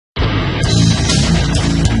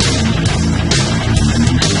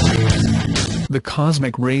the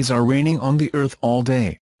cosmic rays are raining on the Earth all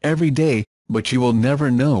day, every day, but you will never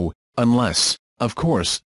know, unless, of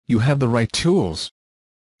course, you have the right tools.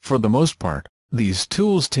 For the most part, these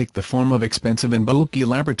tools take the form of expensive and bulky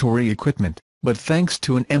laboratory equipment, but thanks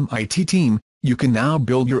to an MIT team, you can now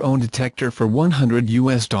build your own detector for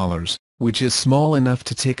 $100, which is small enough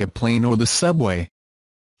to take a plane or the subway.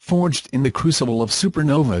 Forged in the crucible of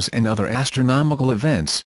supernovas and other astronomical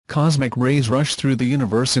events, cosmic rays rush through the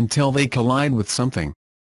universe until they collide with something.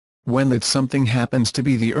 When that something happens to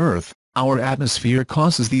be the Earth, our atmosphere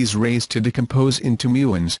causes these rays to decompose into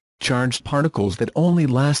muons, charged particles that only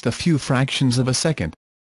last a few fractions of a second.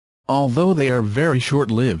 Although they are very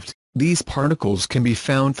short-lived, these particles can be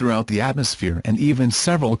found throughout the atmosphere and even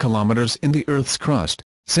several kilometers in the Earth's crust,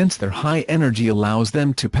 since their high energy allows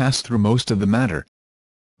them to pass through most of the matter.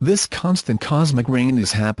 This constant cosmic rain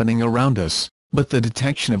is happening around us, but the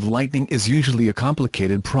detection of lightning is usually a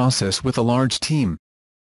complicated process with a large team.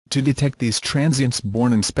 To detect these transients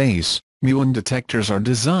born in space, muon detectors are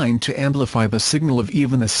designed to amplify the signal of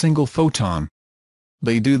even a single photon.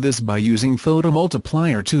 They do this by using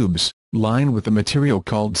photomultiplier tubes, lined with a material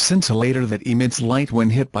called scintillator that emits light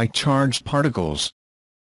when hit by charged particles.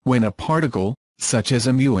 When a particle, such as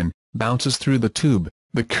a muon, bounces through the tube,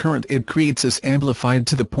 the current it creates is amplified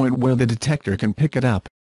to the point where the detector can pick it up.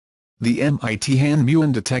 The MIT hand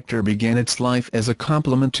muon detector began its life as a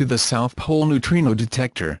complement to the South Pole neutrino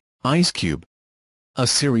detector, IceCube. A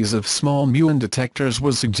series of small muon detectors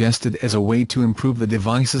was suggested as a way to improve the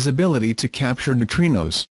device's ability to capture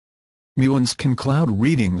neutrinos. Muons can cloud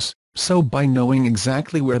readings, so by knowing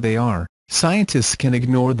exactly where they are, scientists can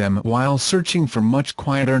ignore them while searching for much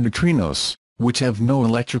quieter neutrinos, which have no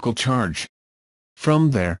electrical charge. From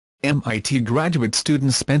there, MIT graduate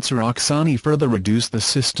student Spencer Oksani further reduced the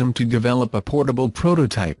system to develop a portable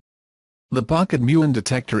prototype. The pocket muon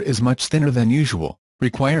detector is much thinner than usual,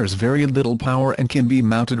 requires very little power and can be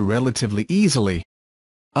mounted relatively easily.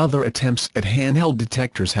 Other attempts at handheld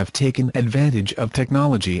detectors have taken advantage of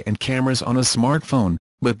technology and cameras on a smartphone,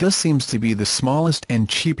 but this seems to be the smallest and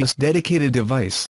cheapest dedicated device.